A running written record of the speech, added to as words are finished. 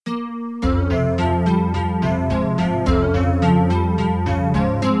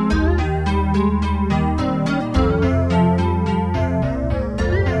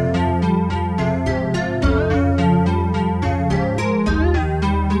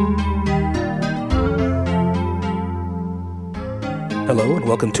Hello and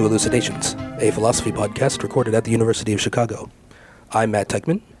welcome to Elucidations, a philosophy podcast recorded at the University of Chicago. I'm Matt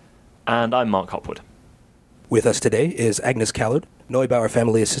Teichman. And I'm Mark Hopwood. With us today is Agnes Callard, Neubauer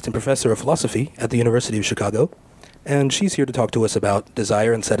Family Assistant Professor of Philosophy at the University of Chicago, and she's here to talk to us about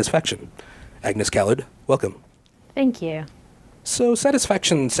desire and satisfaction. Agnes Callard, welcome. Thank you. So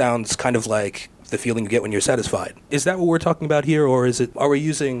satisfaction sounds kind of like the feeling you get when you're satisfied. Is that what we're talking about here, or are we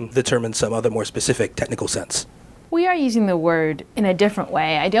using the term in some other more specific technical sense? We are using the word in a different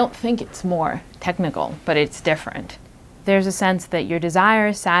way. I don't think it's more technical, but it's different. There's a sense that your desire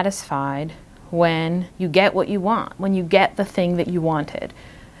is satisfied when you get what you want, when you get the thing that you wanted,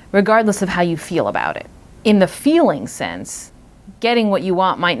 regardless of how you feel about it. In the feeling sense, getting what you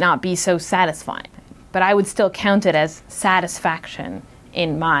want might not be so satisfying, but I would still count it as satisfaction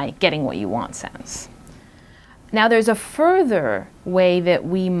in my getting what you want sense. Now there's a further way that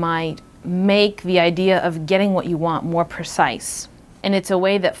we might make the idea of getting what you want more precise. And it's a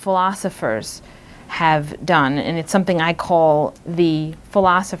way that philosophers have done, and it's something I call the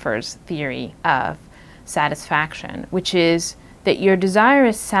philosopher's theory of satisfaction, which is that your desire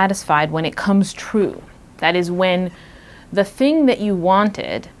is satisfied when it comes true. That is, when the thing that you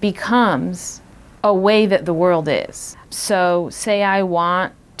wanted becomes a way that the world is. So say I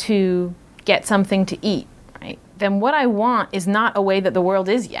want to get something to eat, right? Then what I want is not a way that the world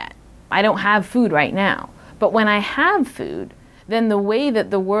is yet. I don't have food right now. But when I have food, then the way that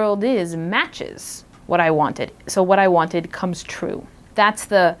the world is matches what I wanted. So what I wanted comes true. That's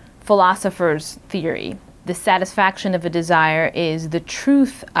the philosopher's theory. The satisfaction of a desire is the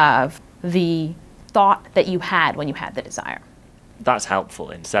truth of the thought that you had when you had the desire. That's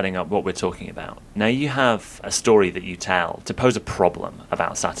helpful in setting up what we're talking about. Now you have a story that you tell to pose a problem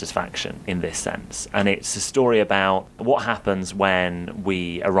about satisfaction in this sense. And it's a story about what happens when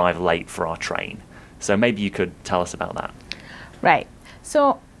we arrive late for our train. So maybe you could tell us about that. Right.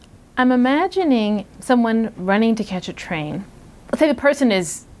 So I'm imagining someone running to catch a train. Let's say the person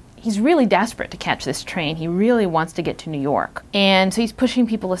he's really desperate to catch this train. He really wants to get to New York. And so he's pushing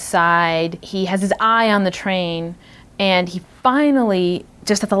people aside. He has his eye on the train. And he finally,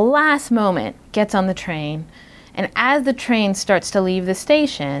 just at the last moment, gets on the train. And as the train starts to leave the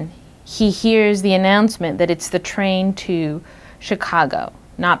station, he hears the announcement that it's the train to Chicago,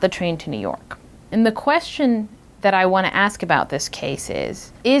 not the train to New York. And the question that I want to ask about this case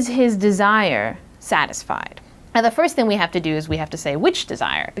is his desire satisfied? Now, the first thing we have to do is we have to say which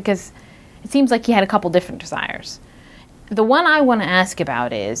desire, because it seems like he had a couple different desires. The one I want to ask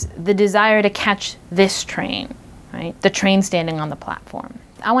about is the desire to catch this train. Right? The train standing on the platform.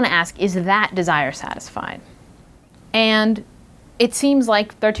 I want to ask, is that desire satisfied? And it seems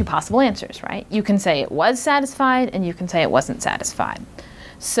like there are two possible answers, right? You can say it was satisfied and you can say it wasn't satisfied.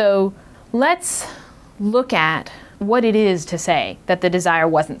 So let's look at what it is to say that the desire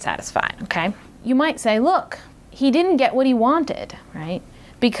wasn't satisfied, okay? You might say, look, he didn't get what he wanted, right?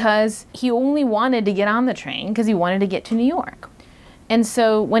 Because he only wanted to get on the train because he wanted to get to New York. And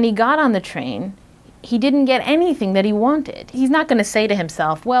so when he got on the train, he didn't get anything that he wanted. He's not going to say to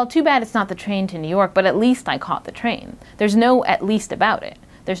himself, well, too bad it's not the train to New York, but at least I caught the train. There's no at least about it.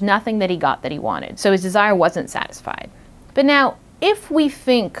 There's nothing that he got that he wanted. So his desire wasn't satisfied. But now, if we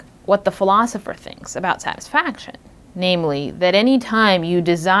think what the philosopher thinks about satisfaction, namely that any time you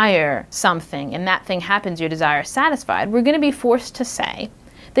desire something and that thing happens, your desire is satisfied, we're going to be forced to say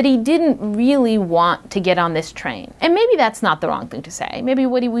that he didn't really want to get on this train. And maybe that's not the wrong thing to say. Maybe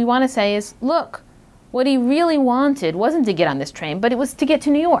what we want to say is, look, what he really wanted wasn't to get on this train, but it was to get to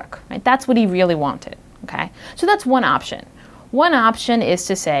New York, right? That's what he really wanted, okay? So that's one option. One option is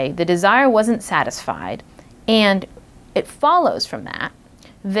to say the desire wasn't satisfied, and it follows from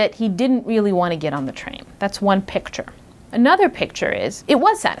that he didn't really want to get on the train. That's one picture. Another picture is it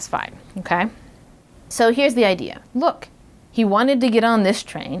was satisfied, okay? So here's the idea. Look, he wanted to get on this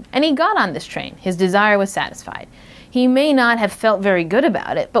train, and he got on this train. His desire was satisfied. He may not have felt very good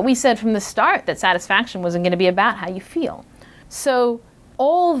about it, but we said from the start that satisfaction wasn't going to be about how you feel. So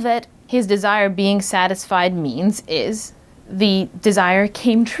all that his desire being satisfied means is the desire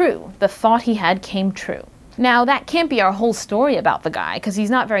came true. The thought he had came true. Now, that can't be our whole story about the guy, because he's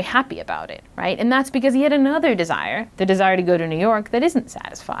not very happy about it, right? And that's because he had another desire, the desire to go to New York, that isn't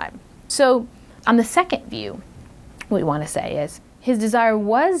satisfied. So on the second view, what we want to say is his desire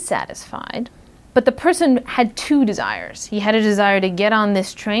was satisfied, but the person had two desires. He had a desire to get on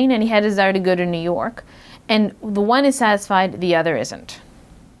this train, and he had a desire to go to New York. And the one is satisfied, the other isn't.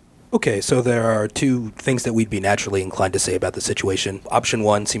 Okay, so there are two things that we'd be naturally inclined to say about the situation. Option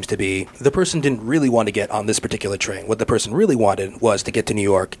one seems to be the person didn't really want to get on this particular train. What the person really wanted was to get to New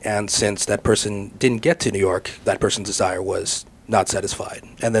York, and since that person didn't get to New York, that person's desire was not satisfied.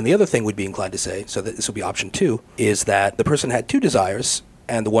 And then the other thing we'd be inclined to say, so that this would be option 2, is that the person had 2 desires,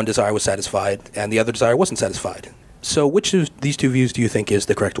 and the one desire was satisfied, and the other desire wasn't satisfied. So which of these 2 views do you think is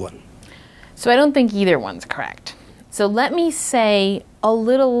the correct one? So I don't think either one's correct. So let me say a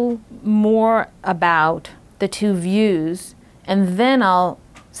little more about the 2 views, and then I'll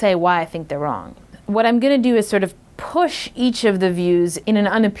say why I think they're wrong. What I'm going to do is sort of push each of the views in an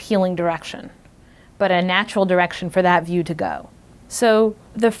unappealing direction, but a natural direction for that view to go. So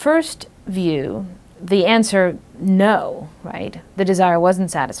the first view, the answer no, right, the desire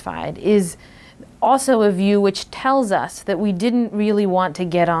wasn't satisfied, is also a view which tells us that we didn't really want to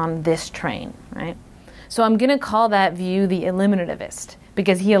get on this train, right? So I'm going to call that view the eliminativist,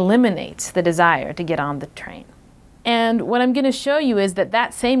 because he eliminates the desire to get on the train. And what I'm going to show you is that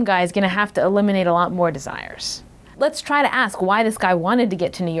that same guy is going to have to eliminate a lot more desires. Let's try to ask why this guy wanted to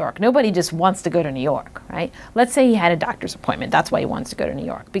get to New York. Nobody just wants to go to New York, right? Let's say he had a doctor's appointment. That's why he wants to go to New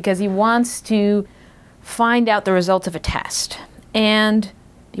York, because he wants to find out the results of a test. And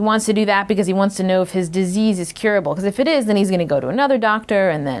he wants to do that because he wants to know if his disease is curable. Because if it is, then he's going to go to another doctor,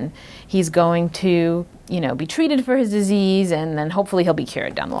 and then he's going to, be treated for his disease, and then hopefully he'll be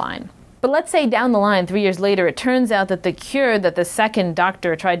cured down the line. But let's say down the line, 3 years later, it turns out that the cure that the second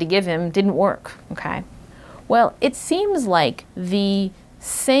doctor tried to give him didn't work, okay? Well, it seems like the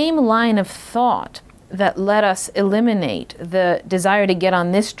same line of thought that let us eliminate the desire to get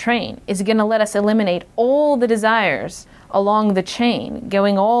on this train is going to let us eliminate all the desires along the chain,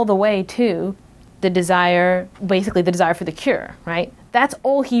 going all the way to the desire, basically the desire for the cure, right? That's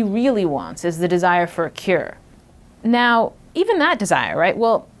all he really wants, is the desire for a cure. Now, even that desire, right?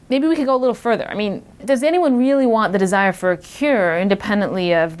 Well, maybe we could go a little further. I mean, does anyone really want the desire for a cure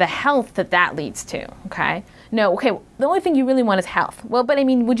independently of the health that leads to, okay? No, okay, the only thing you really want is health. Well, but I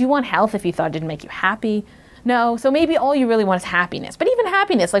mean, would you want health if you thought it didn't make you happy? No, so maybe all you really want is happiness. But even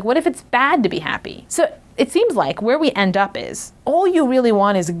happiness, like what if it's bad to be happy? So it seems like where we end up is all you really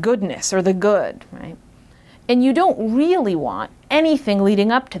want is goodness or the good, right? And you don't really want anything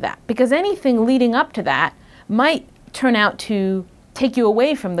leading up to that, because anything leading up to that might turn out to take you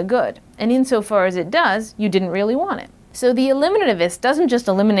away from the good. And insofar as it does, you didn't really want it. So the eliminativist doesn't just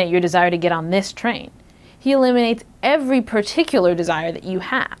eliminate your desire to get on this train. He eliminates every particular desire that you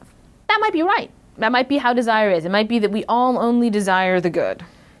have. That might be right. That might be how desire is. It might be that we all only desire the good.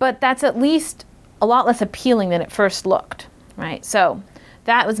 But that's at least a lot less appealing than it first looked, right? So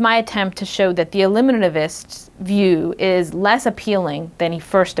that was my attempt to show that the eliminativist's view is less appealing than he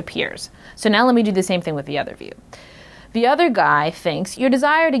first appears. So now let me do the same thing with the other view. The other guy thinks your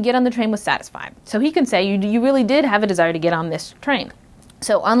desire to get on the train was satisfied. So he can say you really did have a desire to get on this train.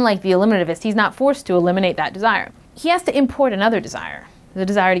 So unlike the eliminativist, he's not forced to eliminate that desire. He has to import another desire, the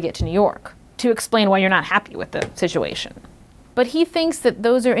desire to get to New York, to explain why you're not happy with the situation. But he thinks that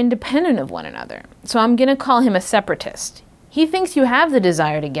those are independent of one another. So I'm going to call him a separatist. He thinks you have the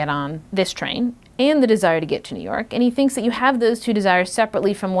desire to get on this train and the desire to get to New York, and he thinks that you have those 2 desires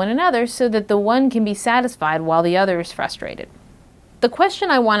separately from one another so that the one can be satisfied while the other is frustrated. The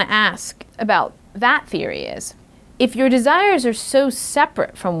question I want to ask about that theory is, if your desires are so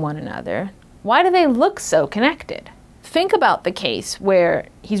separate from one another, why do they look so connected? Think about the case where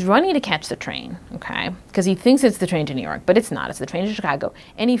he's running to catch the train, okay, because he thinks it's the train to New York, but it's not. It's the train to Chicago.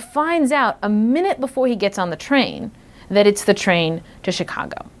 And he finds out a minute before he gets on the train that it's the train to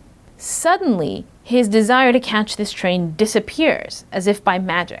Chicago. Suddenly, his desire to catch this train disappears, as if by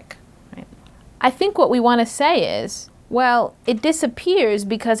magic. Right? I think what we want to say is, well, it disappears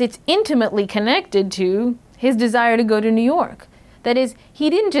because it's intimately connected to his desire to go to New York. That is,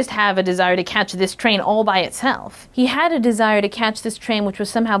 he didn't just have a desire to catch this train all by itself. He had a desire to catch this train which was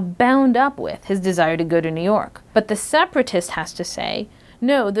somehow bound up with his desire to go to New York. But the separatist has to say,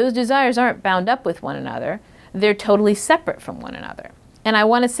 no, those desires aren't bound up with one another. They're totally separate from one another. And I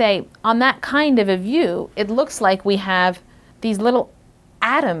want to say, on that kind of a view, it looks like we have these little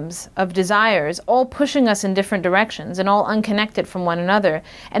atoms of desires all pushing us in different directions and all unconnected from one another.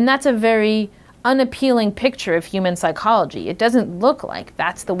 And that's a very unappealing picture of human psychology. It doesn't look like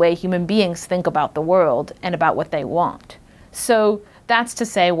that's the way human beings think about the world and about what they want. So that's to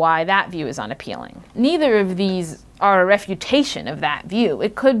say why that view is unappealing. Neither of these are a refutation of that view.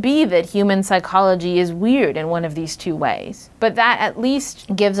 It could be that human psychology is weird in one of these 2 ways, but that at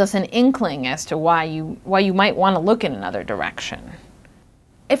least gives us an inkling as to why you might want to look in another direction.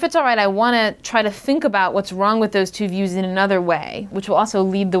 If it's all right, I want to try to think about what's wrong with those 2 views in another way, which will also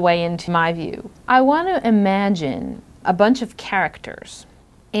lead the way into my view. I want to imagine a bunch of characters,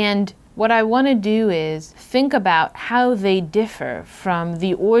 and what I want to do is think about how they differ from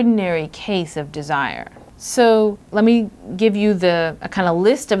the ordinary case of desire. So let me give you a kind of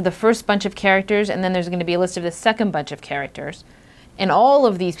list of the first bunch of characters, and then there's going to be a list of the second bunch of characters. And all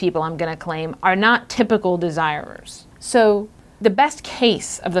of these people, I'm going to claim, are not typical desirers. So the best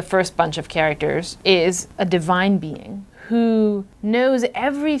case of the first bunch of characters is a divine being who knows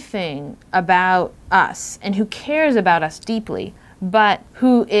everything about us and who cares about us deeply, but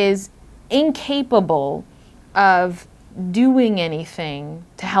who is incapable of doing anything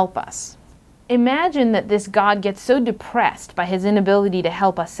to help us. Imagine that this God gets so depressed by his inability to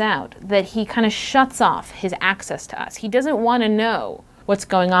help us out that he kind of shuts off his access to us. He doesn't want to know what's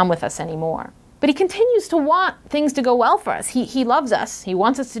going on with us anymore. But he continues to want things to go well for us. He loves us. He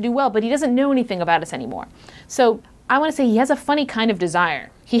wants us to do well, but he doesn't know anything about us anymore. So I want to say he has a funny kind of desire.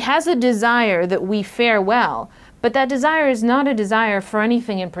 He has a desire that we fare well, but that desire is not a desire for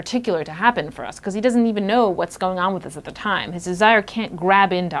anything in particular to happen for us, because he doesn't even know what's going on with us at the time. His desire can't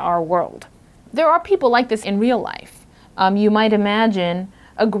grab into our world. There are people like this in real life. You might imagine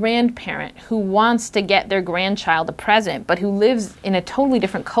a grandparent who wants to get their grandchild a present, but who lives in a totally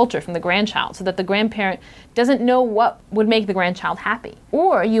different culture from the grandchild, so that the grandparent doesn't know what would make the grandchild happy.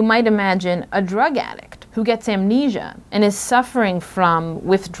 Or you might imagine a drug addict who gets amnesia and is suffering from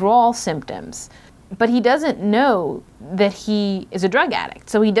withdrawal symptoms, but he doesn't know that he is a drug addict.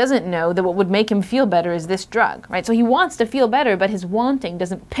 So he doesn't know that what would make him feel better is this drug, right? So he wants to feel better, but his wanting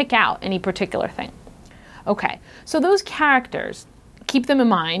doesn't pick out any particular thing. Okay, so those characters, keep them in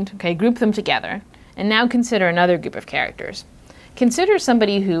mind, okay, group them together, and now consider another group of characters. Consider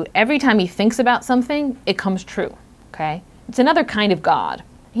somebody who, every time he thinks about something, it comes true, okay? It's another kind of God.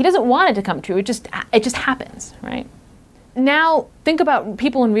 He doesn't want it to come true, it just happens, right? Now, think about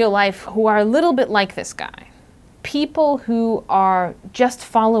people in real life who are a little bit like this guy. People who are just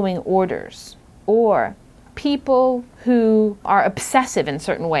following orders, or people who are obsessive in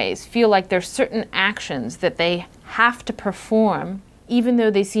certain ways, feel like there's certain actions that they have to perform, even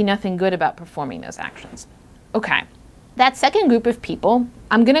though they see nothing good about performing those actions. Okay, that second group of people,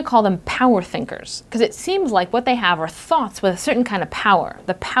 I'm going to call them power thinkers, because it seems like what they have are thoughts with a certain kind of power,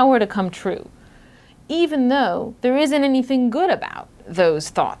 the power to come true, even though there isn't anything good about those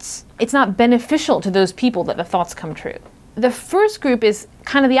thoughts. It's not beneficial to those people that the thoughts come true. The first group is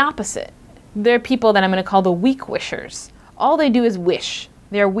kind of the opposite. They're people that I'm going to call the weak wishers. All they do is wish.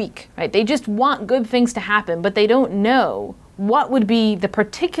 They're weak, right? They just want good things to happen, but they don't know what would be the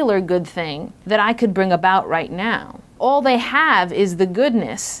particular good thing that I could bring about right now. All they have is the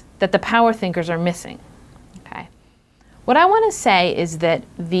goodness that the power thinkers are missing. Okay. What I want to say is that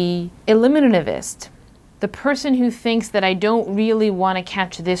the eliminativist, the person who thinks that I don't really want to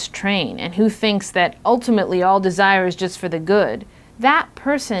catch this train, and who thinks that ultimately all desire is just for the good, that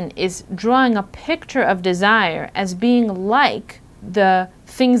person is drawing a picture of desire as being like the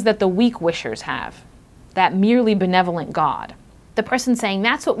things that the weak wishers have, that merely benevolent God. The person saying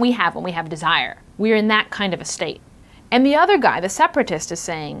that's what we have when we have desire. We're in that kind of a state. And the other guy, the separatist, is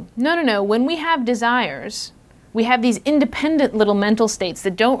saying, no, when we have desires, we have these independent little mental states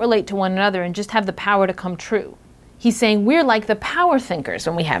that don't relate to one another and just have the power to come true. He's saying we're like the power thinkers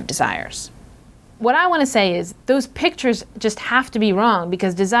when we have desires. What I want to say is those pictures just have to be wrong,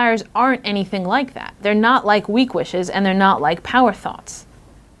 because desires aren't anything like that. They're not like weak wishes, and they're not like power thoughts.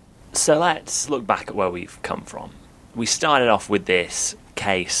 So let's look back at where we've come from. We started off with this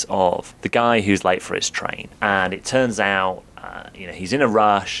case of the guy who's late for his train, and it turns out he's in a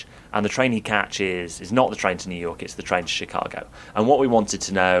rush, and the train he catches is not the train to New York, it's the train to Chicago. And what we wanted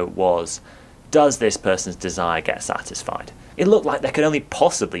to know was, does this person's desire get satisfied? It looked like there could only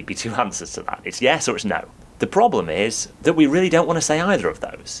possibly be two answers to that. It's yes or it's no. The problem is that we really don't want to say either of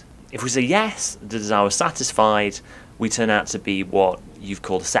those. If we say yes, the desire was satisfied, we turn out to be what you've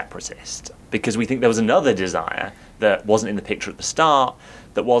called a separatist, because we think there was another desire that wasn't in the picture at the start,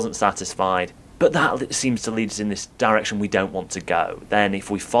 that wasn't satisfied, but that seems to lead us in this direction we don't want to go. Then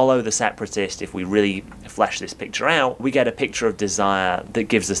if we follow the separatist, if we really flesh this picture out, we get a picture of desire that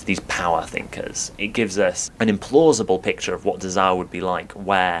gives us these power thinkers. It gives us an implausible picture of what desire would be like,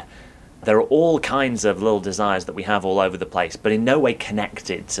 where there are all kinds of little desires that we have all over the place, but in no way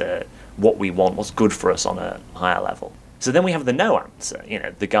connected to what we want, what's good for us on a higher level. So then we have the no answer.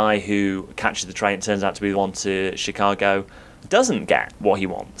 The guy who catches the train, turns out to be the one to Chicago, doesn't get what he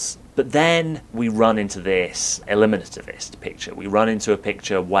wants. But then we run into this eliminativist picture. We run into a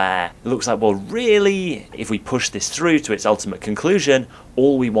picture where it looks like, well, really, if we push this through to its ultimate conclusion,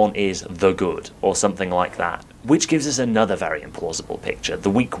 all we want is the good, or something like that, which gives us another very implausible picture. The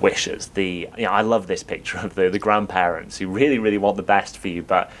weak wishers. I love this picture of the grandparents who really, really want the best for you,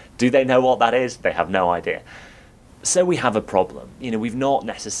 but do they know what that is? They have no idea. So we have a problem. We've not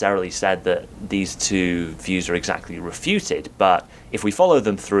necessarily said that these two views are exactly refuted, but if we follow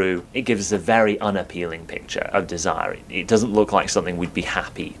them through, it gives us a very unappealing picture of desire. It doesn't look like something we'd be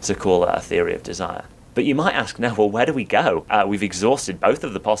happy to call a theory of desire. But you might ask now, well, where do we go? We've exhausted both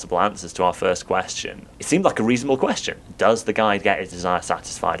of the possible answers to our first question. It seemed like a reasonable question. Does the guy get his desire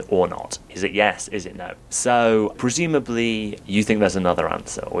satisfied or not? Is it yes? Is it no? So presumably you think there's another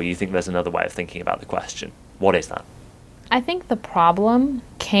answer, or you think there's another way of thinking about the question. What is that? I think the problem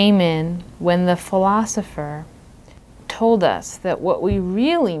came in when the philosopher told us that what we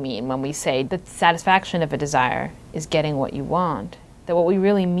really mean when we say the satisfaction of a desire is getting what you want, that what we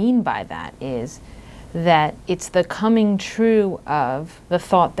really mean by that is that it's the coming true of the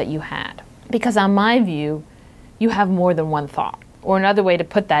thought that you had. Because on my view, you have more than one thought. Or another way to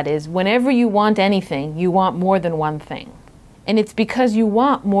put that is, whenever you want anything, you want more than one thing. And it's because you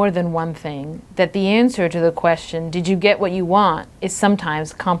want more than one thing that the answer to the question, did you get what you want, is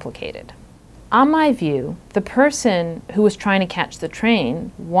sometimes complicated. On my view, the person who was trying to catch the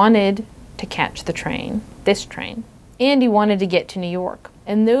train wanted to catch the train, this train, and he wanted to get to New York.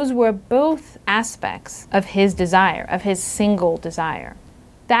 And those were both aspects of his desire, of his single desire.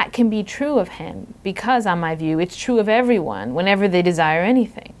 That can be true of him because, on my view, it's true of everyone whenever they desire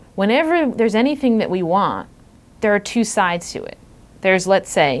anything. Whenever there's anything that we want, there are two sides to it. There's, let's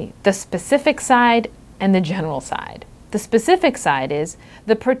say, the specific side and the general side. The specific side is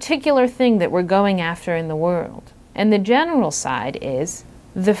the particular thing that we're going after in the world. And the general side is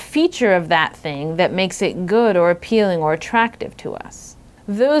the feature of that thing that makes it good or appealing or attractive to us.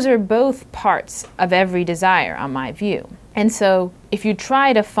 Those are both parts of every desire, on my view. And so if you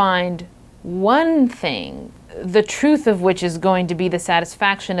try to find one thing, the truth of which is going to be the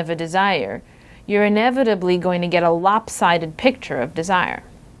satisfaction of a desire, you're inevitably going to get a lopsided picture of desire.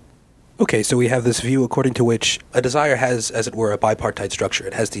 Okay, so we have this view according to which a desire has, as it were, a bipartite structure.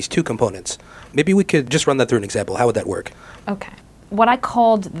 It has these two components. Maybe we could just run that through an example. How would that work? Okay. What I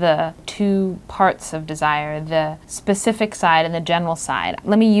called the two parts of desire, the specific side and the general side.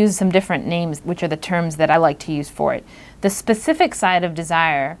 Let me use some different names, which are the terms that I like to use for it. The specific side of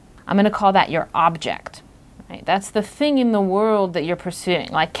desire, I'm going to call that your object. Right? That's the thing in the world that you're pursuing,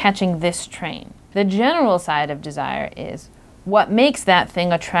 like catching this train. The general side of desire is what makes that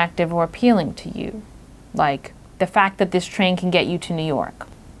thing attractive or appealing to you, like the fact that this train can get you to New York.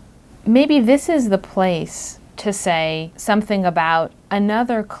 Maybe this is the place to say something about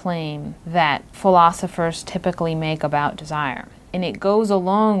another claim that philosophers typically make about desire. And it goes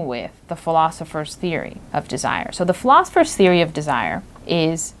along with the philosopher's theory of desire. So the philosopher's theory of desire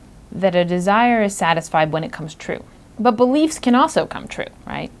is that a desire is satisfied when it comes true. But beliefs can also come true,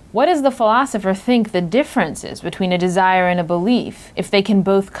 right? What does the philosopher think the difference is between a desire and a belief if they can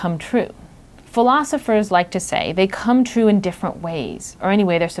both come true? Philosophers like to say they come true in different ways, or any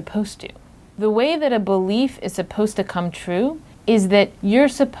way they're supposed to. The way that a belief is supposed to come true is that you're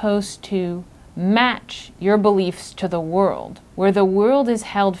supposed to match your beliefs to the world, where the world is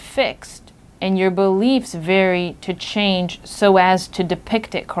held fixed and your beliefs vary to change so as to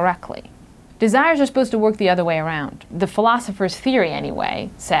depict it correctly. Desires are supposed to work the other way around. The philosopher's theory, anyway,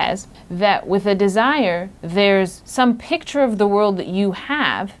 says that with a desire, there's some picture of the world that you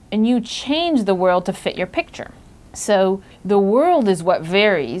have, and you change the world to fit your picture. So the world is what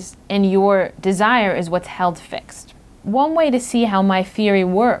varies, and your desire is what's held fixed. One way to see how my theory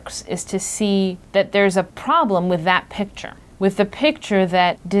works is to see that there's a problem with that picture, with the picture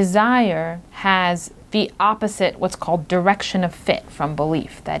that desire has the opposite, what's called direction of fit from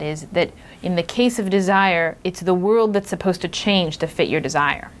belief. That is, that in the case of desire, it's the world that's supposed to change to fit your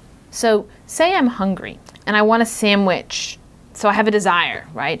desire. So say I'm hungry and I want a sandwich. So I have a desire,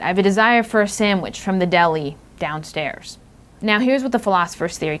 right? I have a desire for a sandwich from the deli downstairs. Now here's what the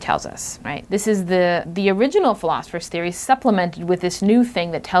philosopher's theory tells us, right? This is the original philosopher's theory supplemented with this new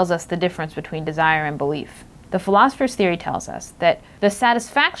thing that tells us the difference between desire and belief. The philosopher's theory tells us that the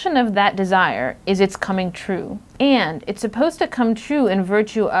satisfaction of that desire is its coming true, and it's supposed to come true in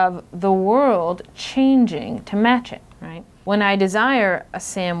virtue of the world changing to match it, right? When I desire a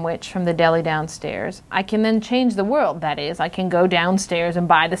sandwich from the deli downstairs, I can then change the world. That is, I can go downstairs and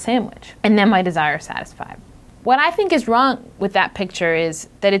buy the sandwich, and then my desire is satisfied. What I think is wrong with that picture is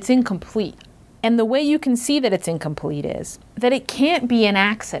that it's incomplete. And the way you can see that it's incomplete is that it can't be an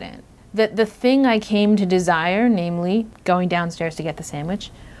accident that the thing I came to desire, namely going downstairs to get the sandwich,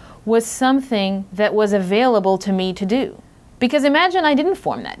 was something that was available to me to do. Because imagine I didn't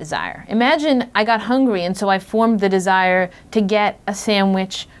form that desire. Imagine I got hungry and so I formed the desire to get a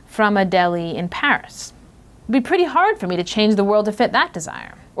sandwich from a deli in Paris. It'd be pretty hard for me to change the world to fit that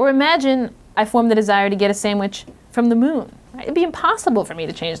desire. Or imagine I formed the desire to get a sandwich from the moon. Right? It'd be impossible for me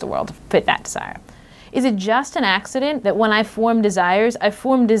to change the world to fit that desire. Is it just an accident that when I form desires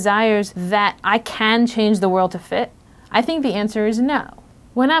that I can change the world to fit? I think the answer is no.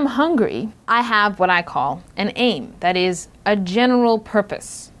 When I'm hungry, I have what I call an aim. That is a general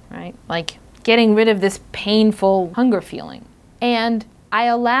purpose, right? Like getting rid of this painful hunger feeling. And I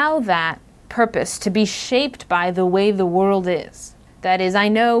allow that purpose to be shaped by the way the world is. That is, I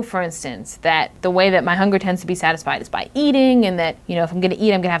know, for instance, that the way that my hunger tends to be satisfied is by eating, and that, if I'm going to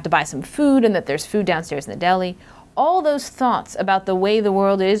eat, I'm going to have to buy some food, and that there's food downstairs in the deli. All those thoughts about the way the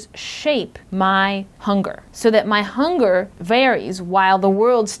world is shape my hunger, so that my hunger varies while the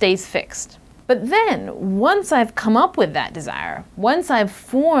world stays fixed. But then, once I've come up with that desire, once I've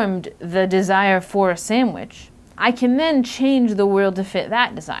formed the desire for a sandwich, I can then change the world to fit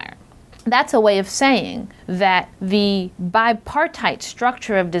that desire. That's a way of saying that the bipartite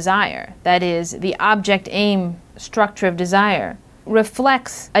structure of desire, that is, the object-aim structure of desire,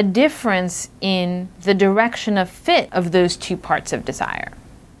 reflects a difference in the direction of fit of those two parts of desire.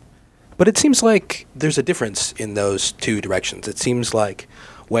 But it seems like there's a difference in those two directions. It seems like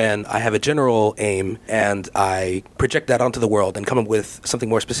when I have a general aim and I project that onto the world and come up with something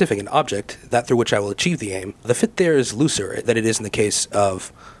more specific, an object, that through which I will achieve the aim, the fit there is looser than it is in the case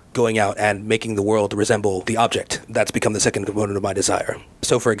of going out and making the world resemble the object. That's become the second component of my desire.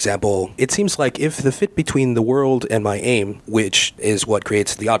 So, for example, it seems like if the fit between the world and my aim, which is what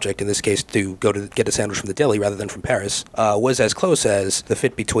creates the object, in this case to go to get a sandwich from the deli rather than from Paris, was as close as the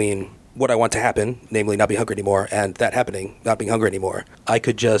fit between what I want to happen, namely not be hungry anymore, and that happening, not being hungry anymore, I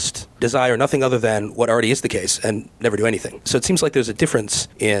could just desire nothing other than what already is the case and never do anything. So it seems like there's a difference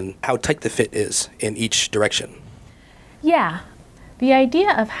in how tight the fit is in each direction. Yeah. The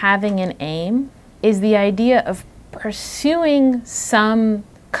idea of having an aim is the idea of pursuing some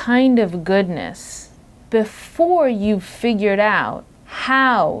kind of goodness before you've figured out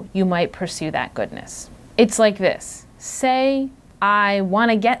how you might pursue that goodness. It's like this. Say I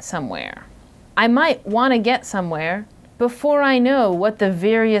want to get somewhere. I might want to get somewhere before I know what the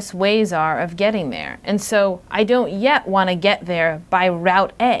various ways are of getting there. And so I don't yet want to get there by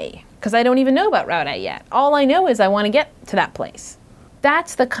Route A, because I don't even know about Route A yet. All I know is I want to get to that place.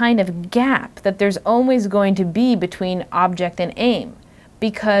 That's the kind of gap that there's always going to be between object and aim,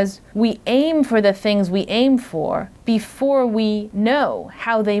 because we aim for the things we aim for before we know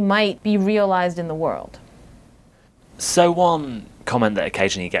how they might be realized in the world. So one comment that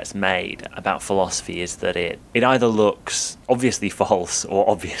occasionally gets made about philosophy is that it either looks obviously false or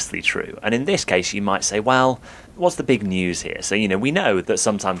obviously true. And in this case, you might say, well, what's the big news here? So, we know that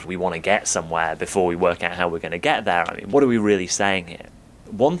sometimes we want to get somewhere before we work out how we're going to get there. I mean, what are we really saying here?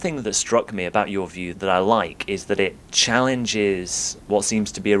 One thing that struck me about your view that I like is that it challenges what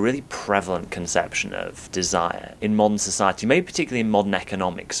seems to be a really prevalent conception of desire in modern society, maybe particularly in modern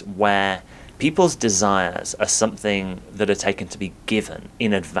economics, where people's desires are something that are taken to be given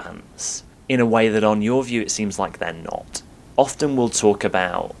in advance in a way that, on your view, it seems like they're not. Often we'll talk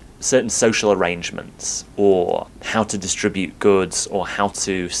about certain social arrangements or how to distribute goods or how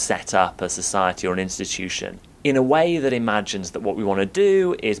to set up a society or an institution in a way that imagines that what we want to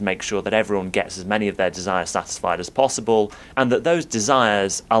do is make sure that everyone gets as many of their desires satisfied as possible, and that those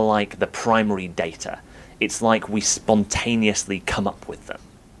desires are like the primary data. It's like we spontaneously come up with them.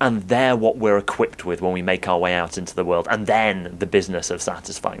 And they're what we're equipped with when we make our way out into the world, and then the business of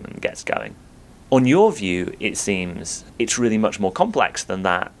satisfying them gets going. On your view, it seems it's really much more complex than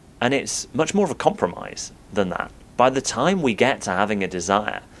that, and it's much more of a compromise than that. By the time we get to having a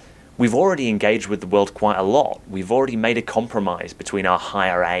desire, we've already engaged with the world quite a lot. We've already made a compromise between our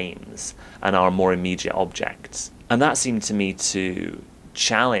higher aims and our more immediate objects. And that seemed to me to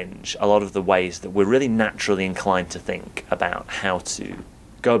challenge a lot of the ways that we're really naturally inclined to think about how to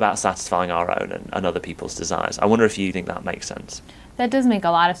go about satisfying our own and other people's desires. I wonder if you think that makes sense. That does make a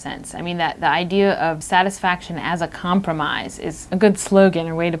lot of sense. I mean, that the idea of satisfaction as a compromise is a good slogan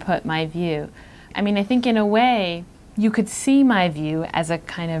or way to put my view. I mean, I think in a way, you could see my view as a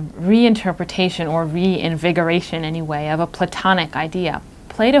kind of reinterpretation or reinvigoration, anyway, of a Platonic idea.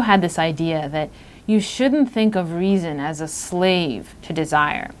 Plato had this idea that you shouldn't think of reason as a slave to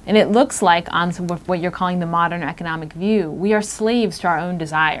desire. And it looks like, on what you're calling the modern economic view, we are slaves to our own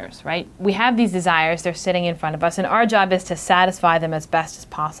desires, right? We have these desires, they're sitting in front of us, and our job is to satisfy them as best as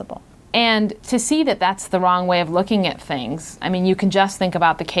possible. And to see that that's the wrong way of looking at things, I mean, you can just think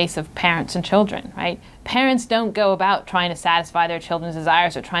about the case of parents and children, right? Parents don't go about trying to satisfy their children's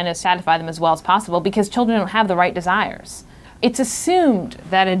desires or trying to satisfy them as well as possible because children don't have the right desires. It's assumed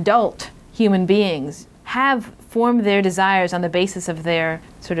that adult human beings have form their desires on the basis of their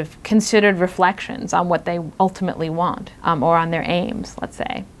sort of considered reflections on what they ultimately want, or on their aims, let's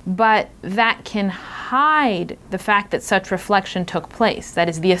say. But that can hide the fact that such reflection took place. That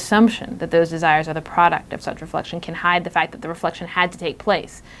is, the assumption that those desires are the product of such reflection can hide the fact that the reflection had to take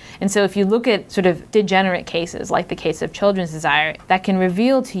place. And so if you look at sort of degenerate cases, like the case of children's desire, that can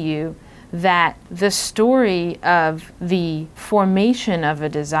reveal to you that the story of the formation of a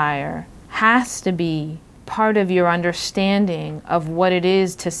desire has to be part of your understanding of what it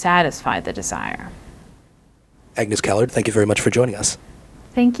is to satisfy the desire. Agnes Callard, thank you very much for joining us.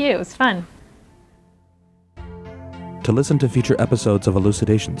 Thank you. It was fun. To listen to future episodes of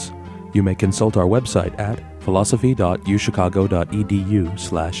Elucidations, you may consult our website at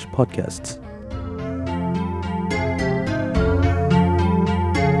philosophy.uchicago.edu/podcasts.